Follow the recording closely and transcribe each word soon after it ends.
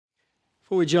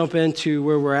Before we jump into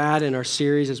where we're at in our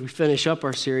series, as we finish up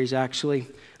our series, actually,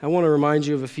 I want to remind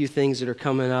you of a few things that are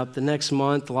coming up. The next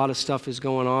month, a lot of stuff is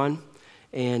going on.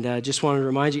 And I just wanted to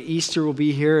remind you, Easter will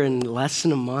be here in less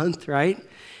than a month, right?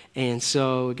 And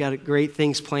so we got great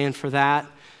things planned for that.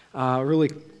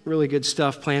 Really good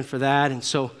stuff planned for that. And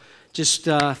so just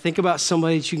think about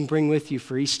somebody that you can bring with you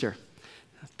for Easter.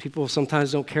 People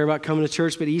sometimes don't care about coming to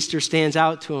church, but Easter stands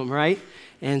out to them, right?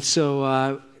 And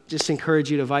so just encourage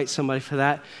you to invite somebody for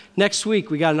that. Next week,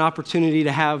 we got an opportunity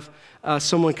to have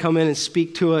someone come in and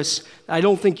speak to us. I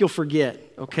don't think you'll forget,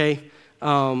 okay?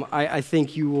 I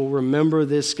think you will remember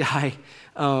this guy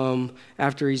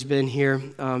after he's been here.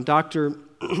 Dr.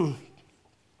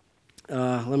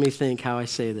 Let me think how I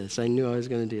say this. I knew I was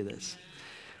going to do this.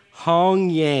 Hong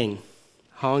Yang.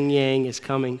 Hong Yang is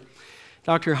coming.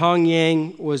 Dr. Hong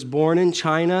Yang was born in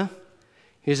China.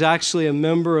 He was actually a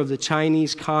member of the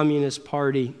Chinese Communist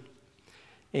Party.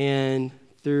 And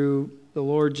through the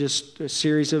Lord, just a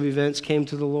series of events came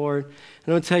to the Lord.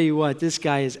 And I'll tell you what, this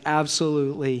guy is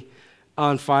absolutely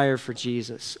on fire for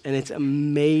Jesus. And it's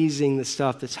amazing the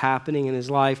stuff that's happening in his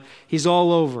life. He's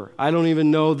all over. I don't even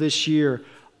know this year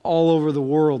all over the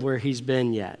world where he's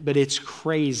been yet. But it's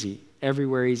crazy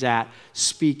everywhere he's at,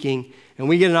 speaking. And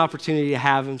we get an opportunity to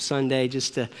have him Sunday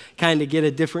just to kind of get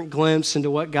a different glimpse into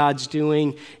what God's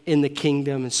doing in the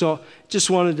kingdom. And so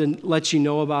just wanted to let you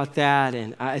know about that.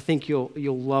 And I think you'll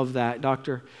love that.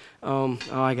 Dr.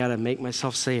 I got to make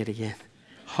myself say it again.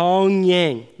 Hong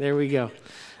Yang. There we go.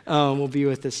 Will be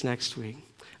with us next week.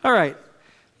 All right.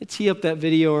 Let's tee up that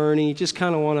video, Ernie. Just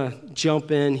kind of want to jump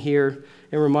in here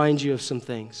and remind you of some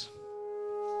things.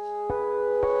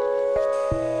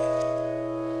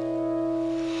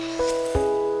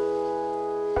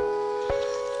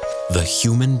 The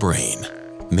human brain,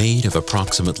 made of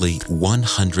approximately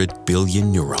 100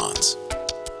 billion neurons,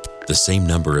 the same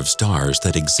number of stars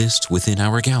that exist within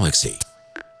our galaxy.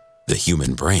 The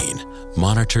human brain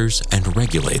monitors and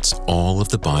regulates all of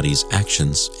the body's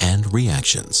actions and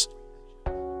reactions.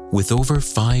 With over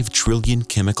 5 trillion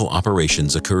chemical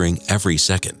operations occurring every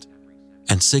second,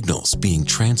 and signals being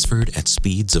transferred at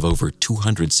speeds of over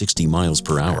 260 miles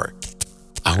per hour,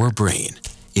 our brain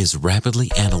is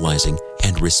rapidly analyzing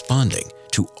and responding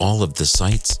to all of the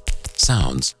sights,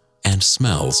 sounds, and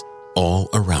smells all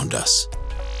around us.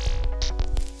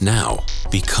 Now,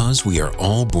 because we are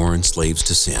all born slaves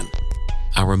to sin,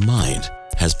 our mind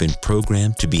has been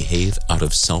programmed to behave out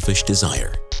of selfish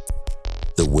desire.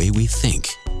 The way we think,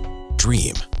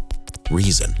 dream,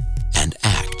 reason, and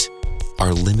act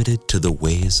are limited to the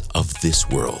ways of this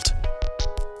world.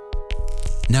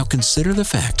 Now consider the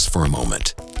facts for a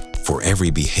moment. For every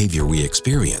behavior we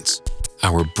experience,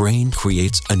 our brain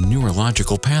creates a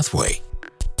neurological pathway.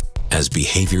 As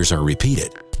behaviors are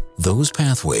repeated, those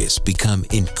pathways become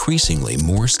increasingly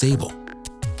more stable.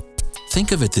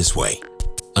 Think of it this way.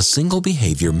 A single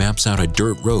behavior maps out a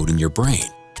dirt road in your brain,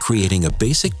 creating a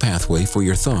basic pathway for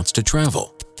your thoughts to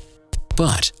travel.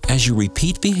 But as you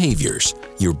repeat behaviors,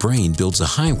 your brain builds a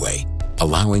highway,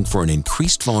 allowing for an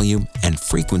increased volume and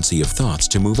frequency of thoughts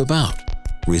to move about,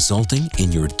 resulting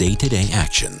in your day-to-day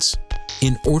actions.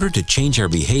 In order to change our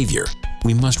behavior,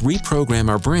 we must reprogram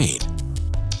our brain.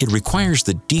 It requires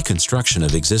the deconstruction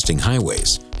of existing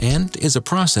highways and is a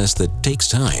process that takes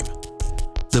time.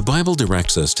 The Bible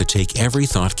directs us to take every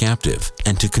thought captive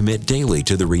and to commit daily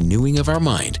to the renewing of our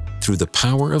mind through the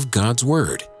power of God's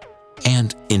Word.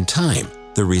 And in time,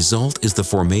 the result is the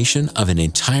formation of an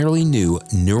entirely new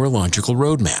neurological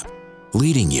roadmap,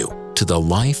 leading you to the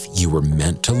life you were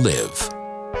meant to live.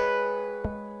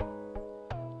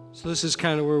 So this is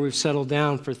kind of where we've settled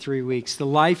down for 3 weeks. The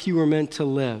life you were meant to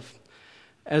live.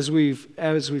 As we've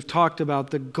talked about,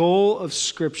 the goal of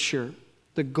Scripture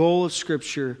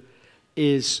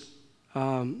is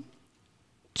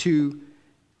to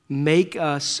make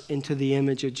us into the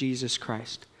image of Jesus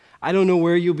Christ. I don't know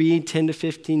where you'll be in 10 to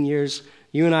 15 years.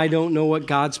 You and I don't know what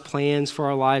God's plans for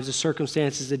our lives, the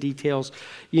circumstances, the details,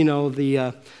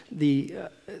 the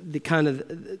kind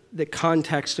of the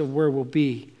context of where we'll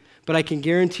be. But I can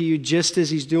guarantee you, just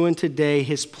as he's doing today,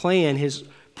 his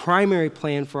primary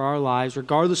plan for our lives,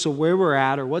 regardless of where we're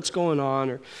at or what's going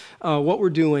on or what we're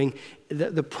doing,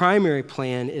 the primary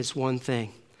plan is one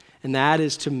thing, and that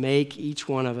is to make each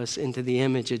one of us into the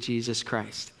image of Jesus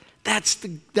Christ. That's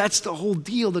the whole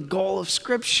deal. The goal of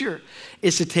Scripture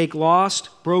is to take lost,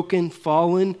 broken,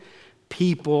 fallen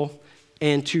people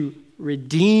and to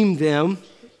redeem them,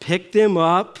 pick them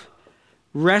up,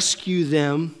 rescue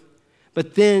them,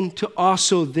 but then to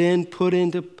also then put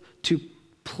into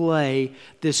play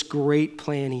this great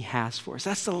plan he has for us.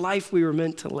 That's the life we were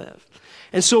meant to live.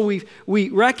 And so we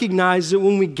recognize that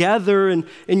when we gather and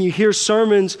you hear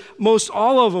sermons, most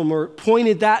all of them are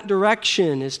pointed that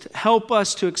direction, is to help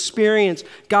us to experience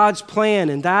God's plan,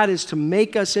 and that is to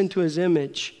make us into his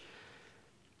image.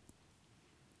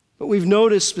 But we've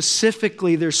noticed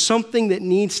specifically there's something that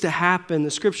needs to happen,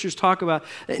 the scriptures talk about,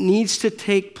 that needs to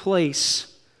take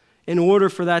place in order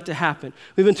for that to happen.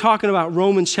 We've been talking about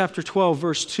Romans chapter 12,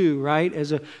 verse 2, right,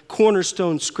 as a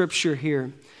cornerstone scripture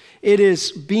here. It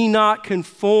is, be not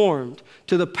conformed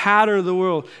to the pattern of the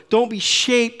world. Don't be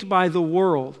shaped by the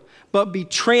world, but be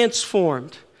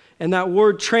transformed. And that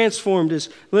word transformed is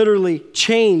literally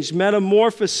changed,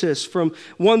 metamorphosis from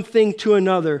one thing to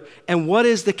another. And what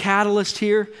is the catalyst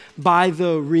here? By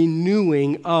the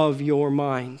renewing of your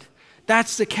mind.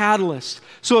 That's the catalyst.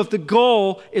 So if the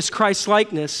goal is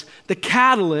Christ-likeness, the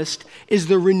catalyst is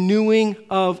the renewing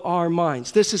of our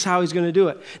minds. This is how he's going to do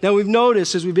it. Now we've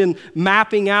noticed as we've been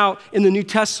mapping out in the New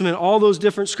Testament all those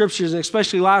different scriptures, and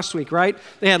especially last week, right?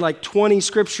 They had like 20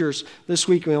 scriptures. This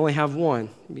week we only have one.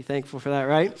 Be thankful for that,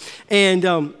 right?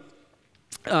 And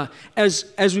as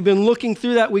we've been looking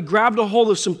through that, we grabbed a hold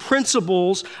of some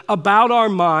principles about our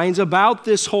minds, about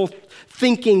this whole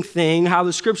thinking thing, how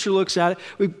the scripture looks at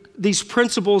it. These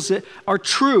principles that are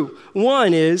true.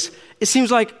 One is, it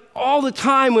seems like all the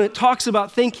time when it talks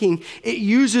about thinking, it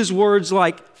uses words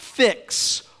like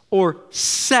fix or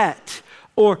set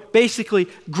or basically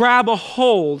grab a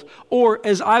hold, or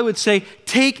as I would say,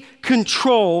 take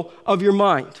control of your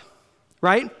mind,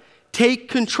 right? Take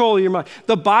control of your mind.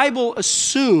 The Bible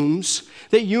assumes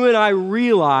that you and I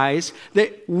realize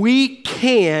that we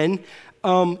can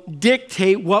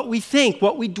dictate what we think,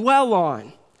 what we dwell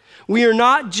on. We are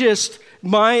not just,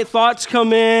 my thoughts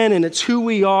come in and it's who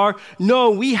we are. No,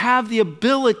 we have the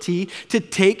ability to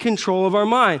take control of our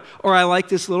mind. Or I like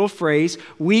this little phrase,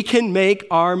 we can make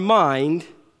our mind.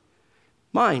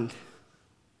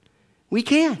 We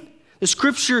can. The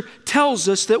scripture tells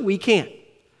us that we can.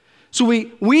 So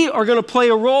we are going to play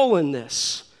a role in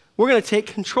this. We're going to take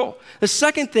control. The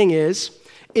second thing is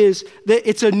that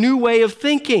it's a new way of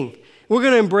thinking. We're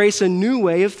going to embrace a new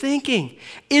way of thinking.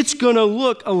 It's going to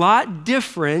look a lot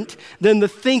different than the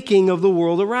thinking of the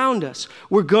world around us.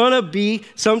 We're going to be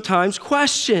sometimes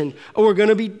questioned, or we're going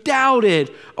to be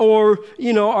doubted, or,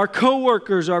 our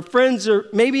coworkers, our friends, or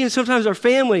maybe even sometimes our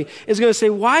family is going to say,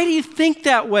 why do you think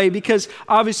that way? Because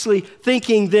obviously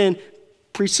thinking then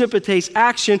precipitates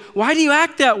action. Why do you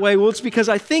act that way? Well, it's because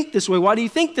I think this way. Why do you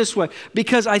think this way?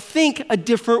 Because I think a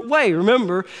different way.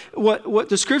 Remember, what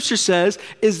the scripture says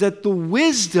is that the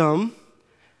wisdom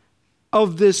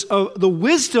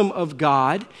of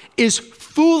God is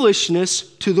foolishness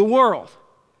to the world.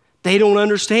 They don't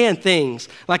understand things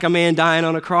like a man dying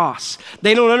on a cross.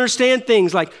 They don't understand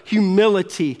things like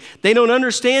humility. They don't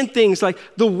understand things like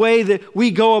the way that we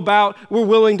go about, we're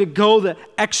willing to go the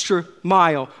extra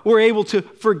mile. We're able to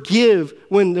forgive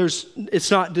when it's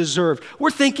not deserved.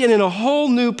 We're thinking in a whole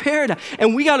new paradigm,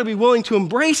 and we got to be willing to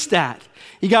embrace that.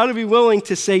 You got to be willing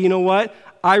to say, you know what?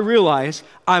 I realize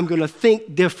I'm going to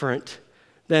think different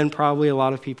than probably a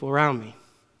lot of people around me.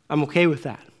 I'm okay with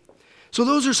that. So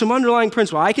those are some underlying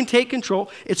principles. I can take control.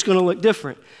 It's going to look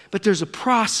different. But there's a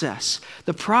process,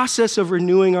 the process of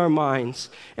renewing our minds,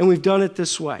 and we've done it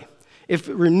this way. If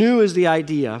renew is the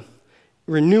idea,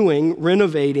 renewing,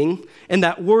 renovating, and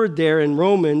that word there in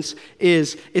Romans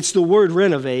it's the word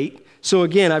renovate. So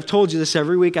again, I've told you this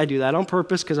every week. I do that on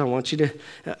purpose because I want you to,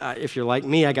 if you're like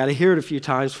me, I got to hear it a few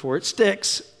times before it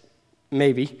sticks,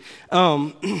 maybe.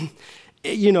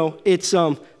 It's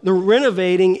the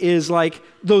renovating is like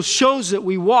those shows that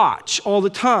we watch all the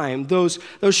time. Those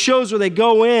shows where they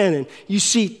go in and you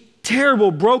see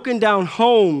terrible broken down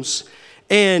homes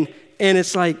and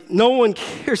it's like no one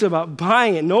cares about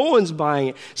buying it. No one's buying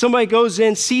it. Somebody goes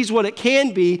in, sees what it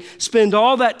can be, spend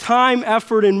all that time,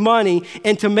 effort, and money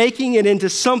into making it into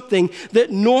something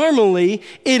that normally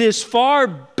it is far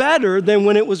better than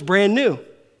when it was brand new,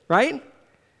 right?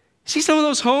 See some of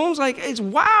those homes? Like, it's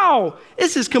wow,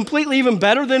 this is completely even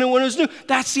better than when it was new.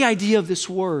 That's the idea of this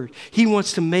word. He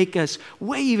wants to make us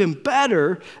way even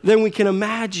better than we can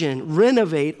imagine,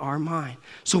 renovate our mind.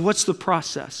 So what's the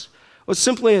process? Well, it's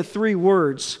simply 3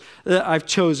 words that I've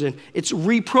chosen. It's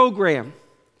reprogram.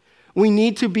 We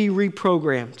need to be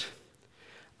reprogrammed.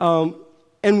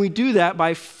 And we do that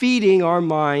by feeding our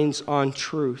minds on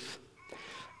truth.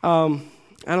 I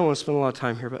don't want to spend a lot of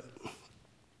time here, but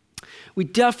we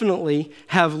definitely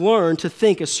have learned to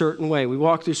think a certain way. We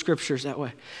walk through scriptures that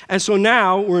way. And so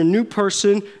now we're a new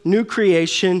person, new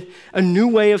creation, a new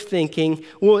way of thinking.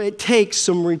 Well, it takes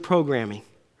some reprogramming,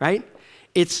 right?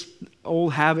 It's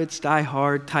old habits die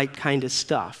hard type kind of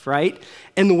stuff, right?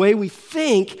 And the way we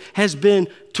think has been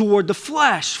toward the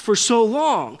flesh for so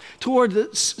long, toward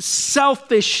the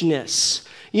selfishness,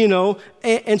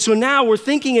 and so now we're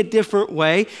thinking a different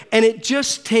way, and it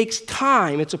just takes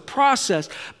time. It's a process,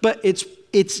 but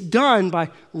it's done by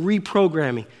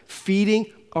reprogramming, feeding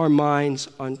our minds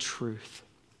on truth.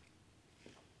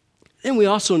 Then we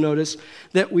also notice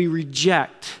that we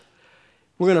reject.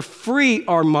 We're going to free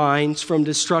our minds from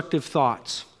destructive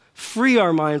thoughts. Free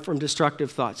our mind from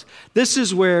destructive thoughts. This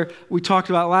is where we talked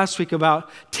about last week about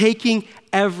taking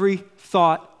every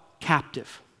thought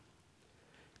captive.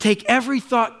 Take every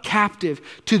thought captive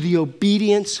to the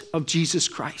obedience of Jesus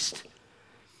Christ.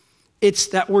 It's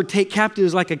that word take captive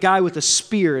is like a guy with a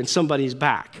spear in somebody's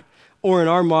back. Or in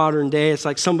our modern day, it's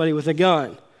like somebody with a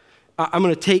gun. I'm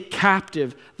going to take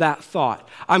captive that thought.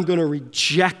 I'm going to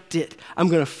reject it. I'm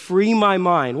going to free my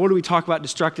mind. What do we talk about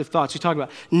destructive thoughts? We talk about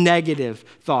negative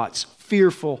thoughts,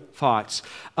 fearful thoughts,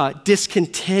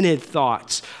 discontented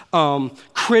thoughts,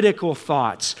 critical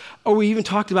thoughts. Or we even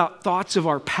talked about thoughts of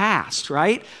our past,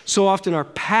 right? So often our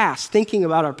past, thinking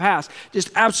about our past,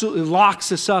 just absolutely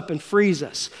locks us up and frees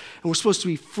us. And we're supposed to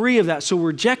be free of that. So we're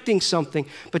rejecting something.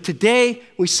 But today,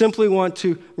 we simply want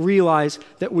to realize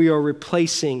that we are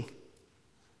replacing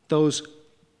those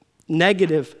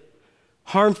negative,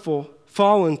 harmful,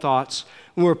 fallen thoughts,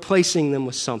 and we're replacing them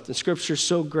with something. Scripture is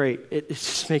so great. It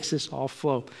just makes this all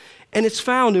flow. And it's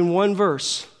found in one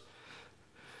verse.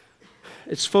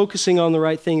 It's focusing on the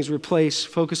right things,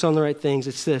 focus on the right things.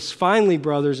 It's this: finally,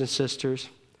 brothers and sisters,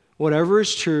 whatever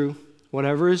is true,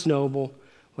 whatever is noble,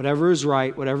 whatever is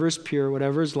right, whatever is pure,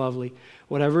 whatever is lovely,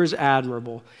 whatever is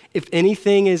admirable, if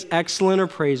anything is excellent or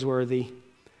praiseworthy,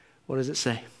 what does it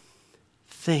say?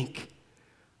 Think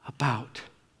about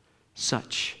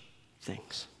such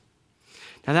things.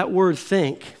 Now that word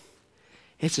think,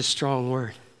 it's a strong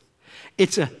word.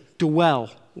 It's a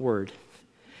dwell word.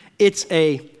 It's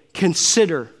a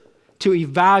consider, to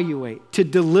evaluate, to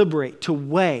deliberate, to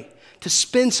weigh, to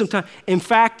spend some time. In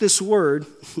fact, this word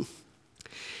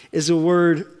is a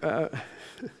word,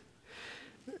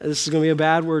 this is going to be a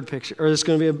bad word picture, or this is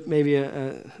going to be maybe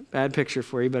a bad picture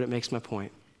for you, but it makes my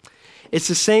point. It's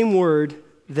the same word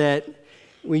that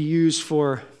we use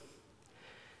for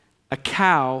a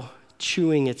cow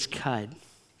chewing its cud.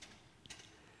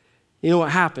 You know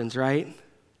what happens, right?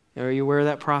 Are you aware of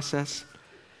that process?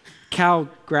 Cow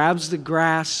grabs the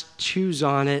grass, chews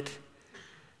on it,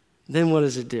 then what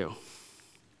does it do?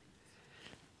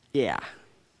 Yeah,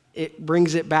 it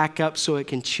brings it back up so it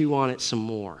can chew on it some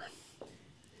more.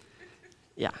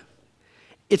 Yeah,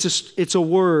 it's a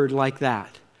word like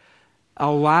that.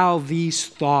 Allow these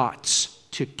thoughts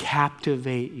to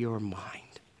captivate your mind.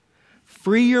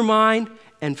 Free your mind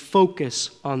and focus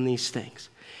on these things.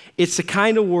 It's the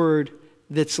kind of word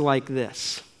that's like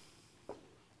this.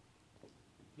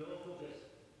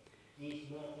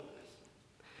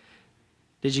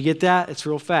 Did you get that? It's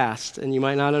real fast, and you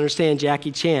might not understand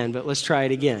Jackie Chan, but let's try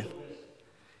it again.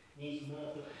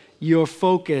 Your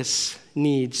focus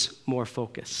needs more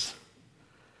focus.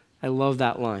 I love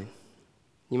that line.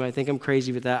 You might think I'm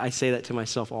crazy with that. I say that to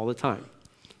myself all the time.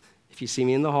 If you see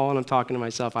me in the hall and I'm talking to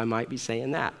myself, I might be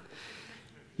saying that.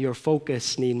 Your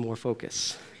focus needs more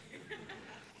focus.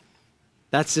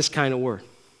 That's this kind of word.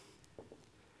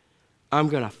 I'm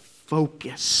going to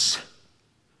focus.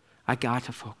 I got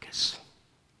to focus.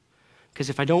 Because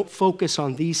if I don't focus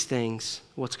on these things,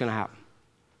 what's going to happen?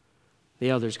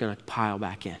 The other's going to pile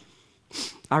back in.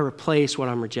 I replace what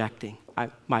I'm rejecting.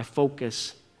 My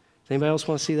focus. Does anybody else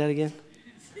want to see that again?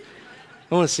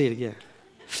 I want to see it again.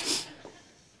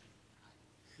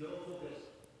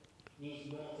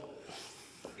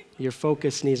 Your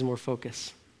focus needs more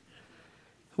focus.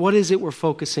 What is it we're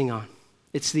focusing on?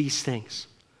 It's these things.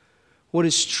 What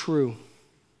is true?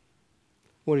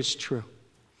 What is true?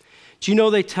 Do you know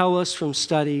they tell us from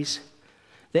studies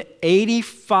that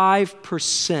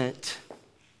 85%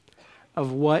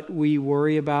 of what we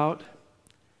worry about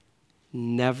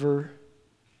never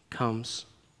comes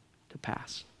to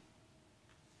pass?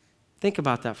 Think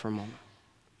about that for a moment.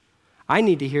 I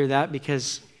need to hear that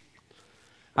because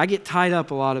I get tied up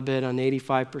a lot of bit on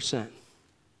 85%.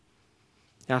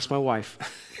 Ask my wife.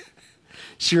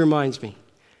 She reminds me,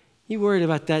 you worried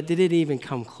about that? Did it even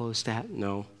come close to that?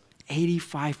 No.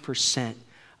 85%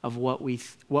 of what we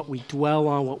dwell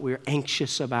on, what we're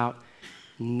anxious about,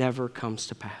 never comes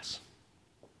to pass.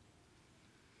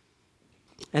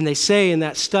 And they say in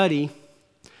that study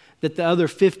that the other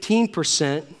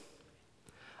 15%,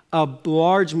 a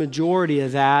large majority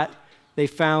of that, they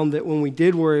found that when we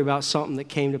did worry about something that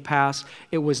came to pass,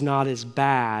 it was not as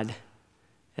bad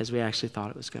as we actually thought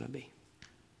it was going to be.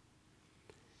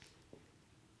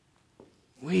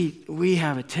 We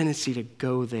have a tendency to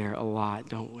go there a lot,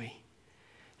 don't we?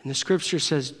 And the scripture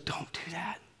says, don't do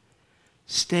that.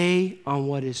 Stay on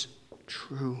what is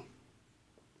true,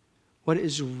 what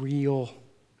is real.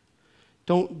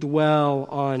 Don't dwell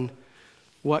on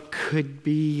what could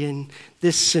be in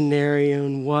this scenario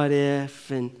and what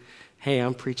if. And hey,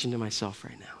 I'm preaching to myself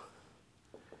right now.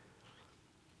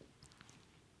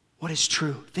 What is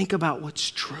true? Think about what's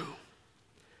true.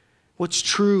 What's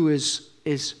true is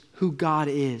who God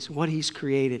is, what he's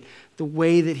created, the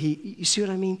way that you see what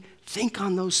I mean? Think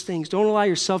on those things. Don't allow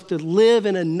yourself to live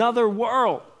in another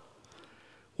world.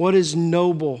 What is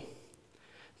noble?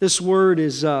 This word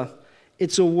is,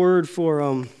 it's a word for,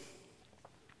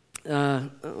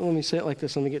 let me say it like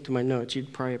this. Let me get to my notes.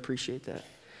 You'd probably appreciate that.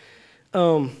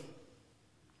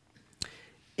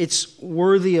 It's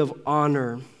worthy of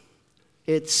honor.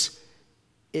 It's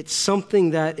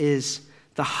something that is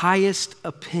the highest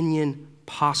opinion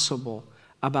possible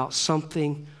about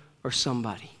something or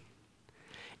somebody.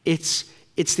 It's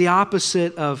the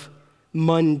opposite of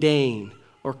mundane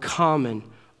or common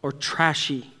or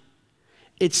trashy.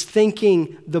 It's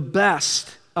thinking the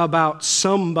best about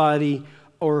somebody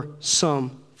or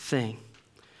something.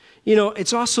 You know,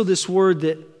 it's also this word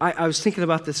that I was thinking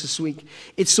about this week.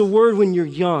 It's the word when you're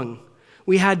young.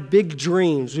 We had big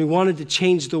dreams. We wanted to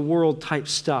change the world type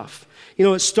stuff. You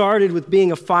know, it started with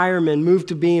being a fireman, moved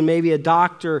to being maybe a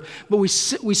doctor, but we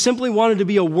simply wanted to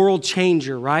be a world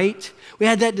changer, right? We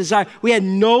had that desire. We had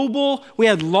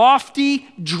lofty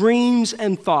dreams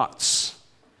and thoughts.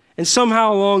 And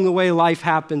somehow along the way, life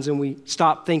happens and we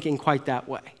stop thinking quite that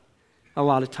way a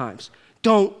lot of times.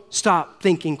 Don't stop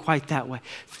thinking quite that way.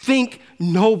 Think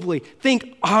nobly.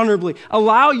 Think honorably.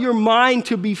 Allow your mind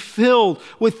to be filled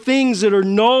with things that are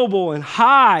noble and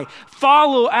high.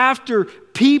 Follow after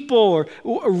people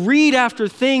or read after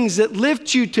things that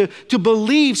lift you to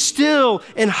believe still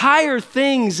in higher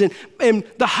things and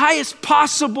the highest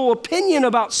possible opinion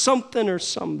about something or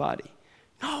somebody.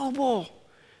 Noble.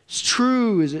 It's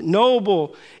true. Is it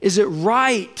noble? Is it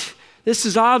right? This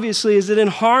is obviously, is it in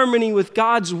harmony with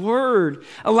God's word?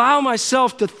 Allow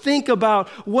myself to think about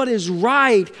what is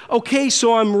right. Okay,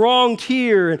 so I'm wronged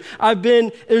here,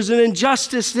 and there's an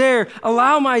injustice there.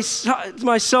 Allow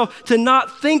myself to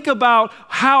not think about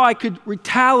how I could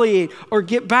retaliate or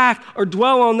get back or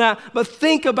dwell on that, but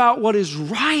think about what is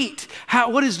right.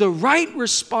 What is the right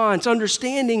response?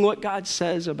 Understanding what God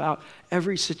says about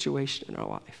every situation in our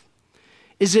life.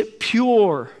 Is it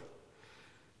pure?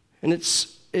 And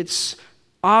it's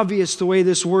obvious the way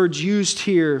this word's used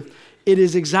here. It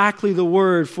is exactly the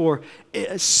word for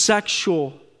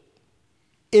sexual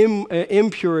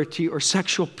impurity or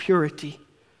sexual purity.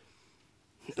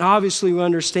 And obviously, we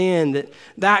understand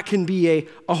that can be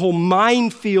a whole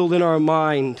minefield in our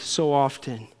mind so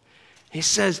often. He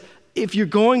says, if you're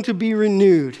going to be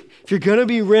renewed, if you're going to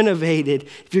be renovated,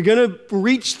 if you're going to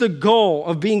reach the goal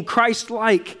of being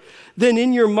Christ-like, then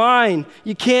in your mind,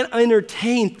 you can't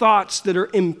entertain thoughts that are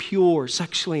impure,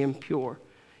 sexually impure.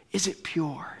 Is it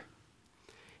pure?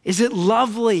 Is it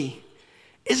lovely?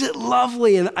 Is it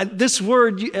lovely? And this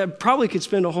word, you probably could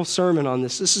spend a whole sermon on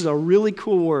this. This is a really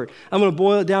cool word. I'm going to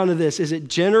boil it down to this. Is it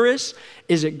generous?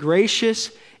 Is it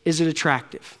gracious? Is it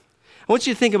attractive? I want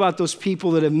you to think about those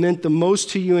people that have meant the most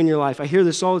to you in your life. I hear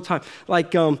this all the time.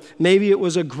 Like maybe it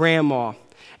was a grandma.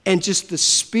 And just the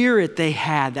spirit they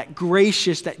had, that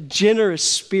gracious, that generous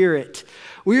spirit.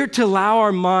 We are to allow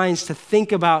our minds to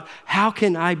think about, how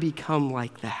can I become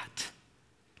like that?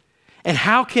 And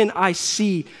how can I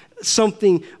see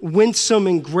something winsome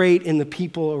and great in the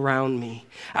people around me?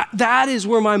 That is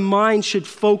where my mind should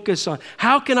focus on.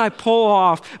 How can I pull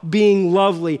off being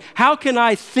lovely? How can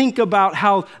I think about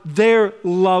how they're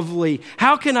lovely?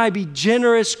 How can I be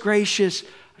generous, gracious,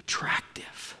 attractive?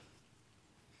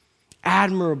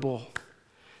 Admirable.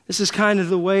 This is kind of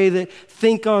the way that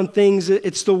think on things.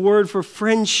 It's the word for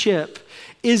friendship.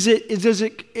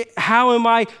 How am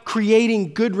I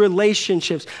creating good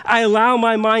relationships? I allow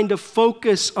my mind to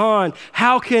focus on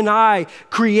how can I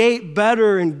create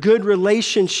better and good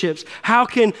relationships? How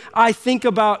can I think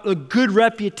about a good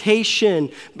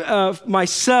reputation of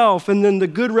myself and then the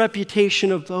good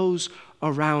reputation of those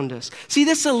around us? See,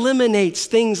 this eliminates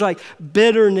things like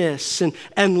bitterness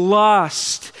and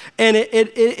lust, and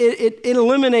it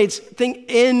eliminates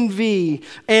envy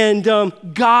and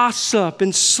gossip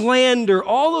and slander,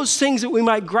 all those things that we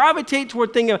might gravitate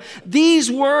toward thinking of.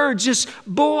 These words, just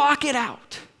block it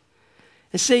out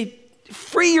and say,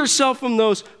 free yourself from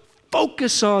those,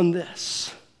 focus on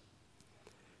this.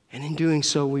 And in doing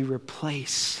so, we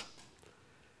replace.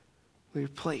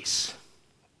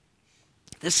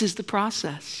 This is the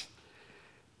process.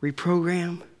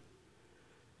 Reprogram,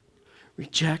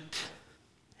 reject,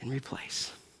 and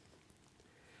replace.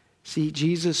 See,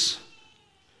 Jesus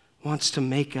wants to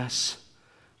make us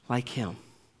like him.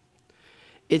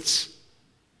 It's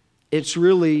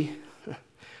really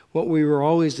what we were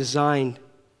always designed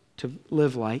to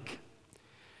live like.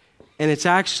 And it's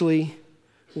actually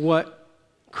what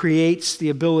creates the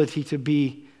ability to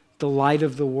be the light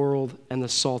of the world and the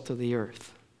salt of the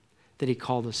earth that he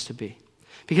called us to be.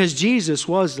 Because Jesus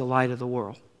was the light of the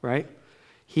world, right?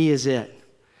 He is it.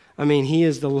 I mean, he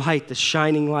is the light, the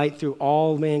shining light through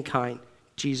all mankind,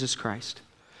 Jesus Christ.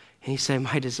 And he said,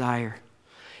 my desire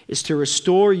is to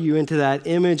restore you into that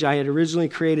image I had originally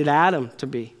created Adam to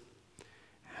be.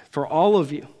 For all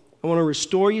of you, I want to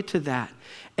restore you to that.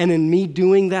 And in me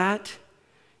doing that,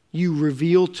 you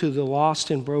reveal to the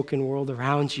lost and broken world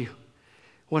around you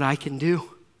what I can do,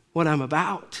 what I'm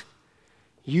about.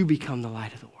 You become the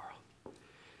light of the world.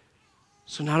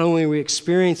 So not only are we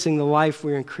experiencing the life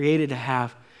we were created to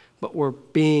have, but we're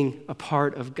being a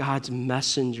part of God's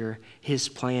messenger, his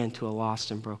plan to a lost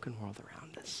and broken world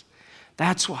around us.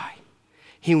 That's why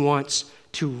he wants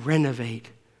to renovate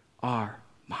our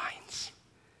minds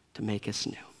to make us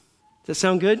new. Does that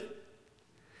sound good?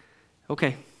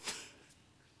 Okay.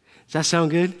 Does that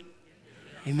sound good?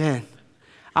 Amen.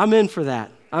 I'm in for that.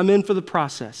 I'm in for the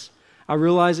process. I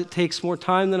realize it takes more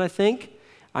time than I think.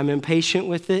 I'm impatient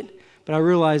with it. But I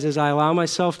realize as I allow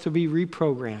myself to be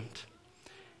reprogrammed,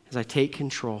 as I take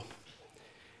control,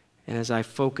 and as I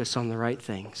focus on the right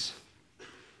things,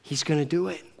 he's going to do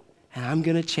it. And I'm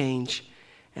going to change.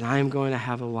 And I am going to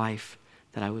have a life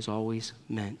that I was always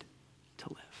meant to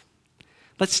live.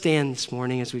 Let's stand this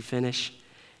morning as we finish.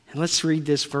 And let's read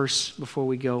this verse before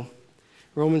we go.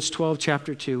 Romans 12,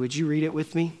 chapter 2. Would you read it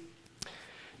with me?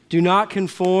 Do not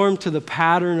conform to the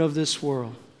pattern of this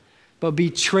world, but be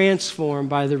transformed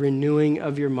by the renewing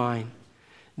of your mind.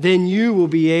 Then you will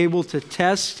be able to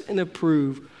test and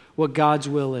approve what God's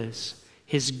will is,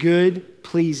 his good,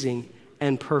 pleasing,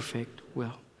 and perfect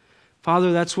will.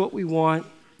 Father, that's what we want.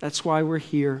 That's why we're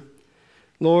here.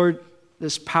 Lord,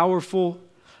 this powerful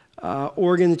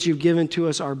organ that you've given to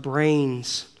us, our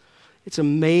brains, it's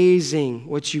amazing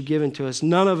what you've given to us.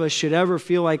 None of us should ever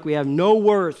feel like we have no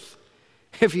worth.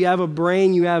 If you have a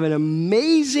brain, you have an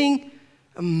amazing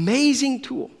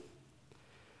tool.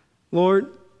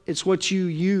 Lord, it's what you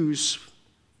use.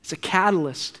 It's a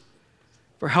catalyst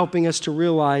for helping us to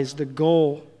realize the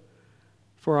goal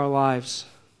for our lives.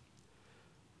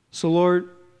 So Lord,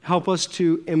 help us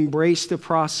to embrace the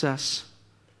process.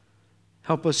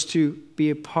 Help us to be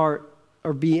a part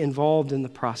or be involved in the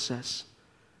process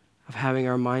of having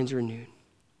our minds renewed.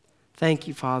 Thank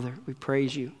you, Father. We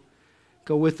praise you.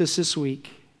 Go with us this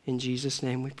week. In Jesus'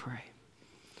 name we pray.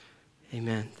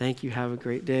 Amen. Thank you. Have a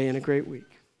great day and a great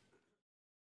week.